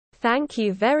Thank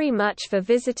you very much for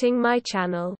visiting my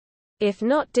channel. If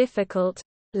not difficult,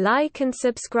 like and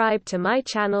subscribe to my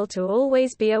channel to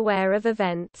always be aware of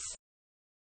events.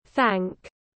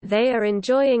 They are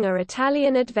enjoying an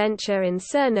Italian adventure in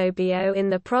Cernobbio in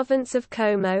the province of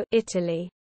Como, Italy.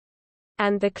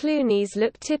 And the Clooneys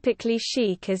look typically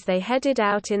chic as they headed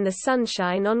out in the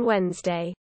sunshine on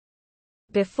Wednesday.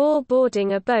 Before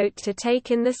boarding a boat to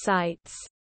take in the sights,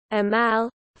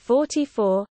 Amal,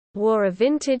 44, wore a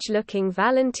vintage-looking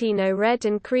Valentino red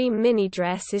and cream mini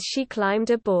dress as she climbed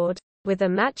aboard, with a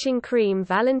matching cream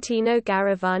Valentino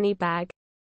Garavani bag.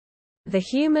 The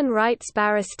human rights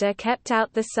barrister kept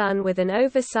out the sun with an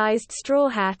oversized straw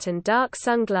hat and dark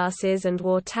sunglasses and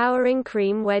wore towering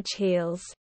cream wedge heels.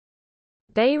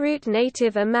 Beirut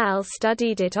native Amal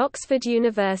studied at Oxford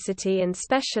University and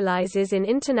specializes in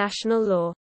international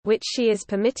law, which she is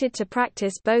permitted to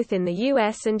practice both in the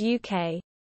US and UK.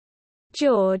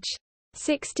 George,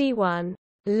 61,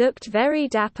 looked very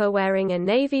dapper wearing a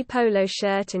navy polo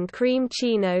shirt and cream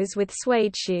chinos with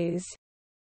suede shoes.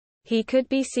 He could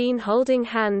be seen holding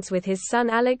hands with his son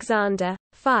Alexander,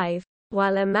 5,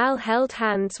 while Amal held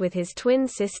hands with his twin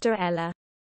sister Ella.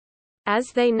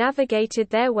 As they navigated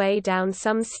their way down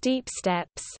some steep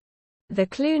steps, the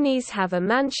Clooneys have a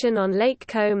mansion on Lake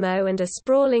Como and a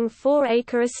sprawling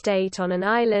 4-acre estate on an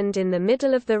island in the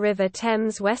middle of the River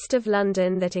Thames west of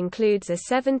London that includes a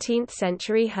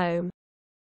 17th-century home.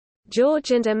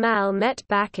 George and Amal met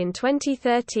back in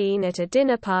 2013 at a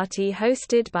dinner party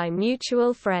hosted by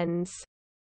mutual friends.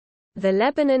 The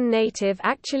Lebanon native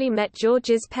actually met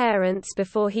George's parents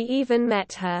before he even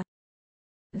met her.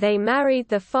 They married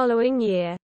the following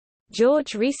year.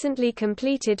 George recently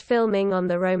completed filming on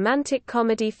the romantic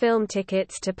comedy film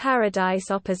Tickets to Paradise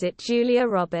opposite Julia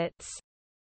Roberts.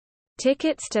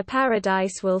 Tickets to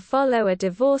Paradise will follow a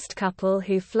divorced couple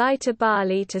who fly to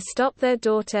Bali to stop their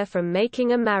daughter from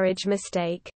making a marriage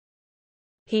mistake.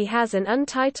 He has an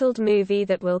untitled movie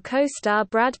that will co-star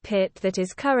Brad Pitt that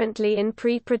is currently in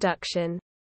pre-production.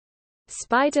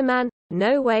 Spider-Man: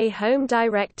 No Way Home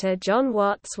director John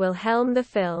Watts will helm the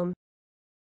film.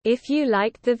 If you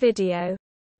liked the video,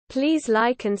 please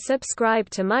like and subscribe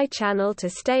to my channel to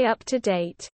stay up to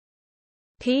date.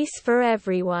 Peace for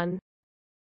everyone.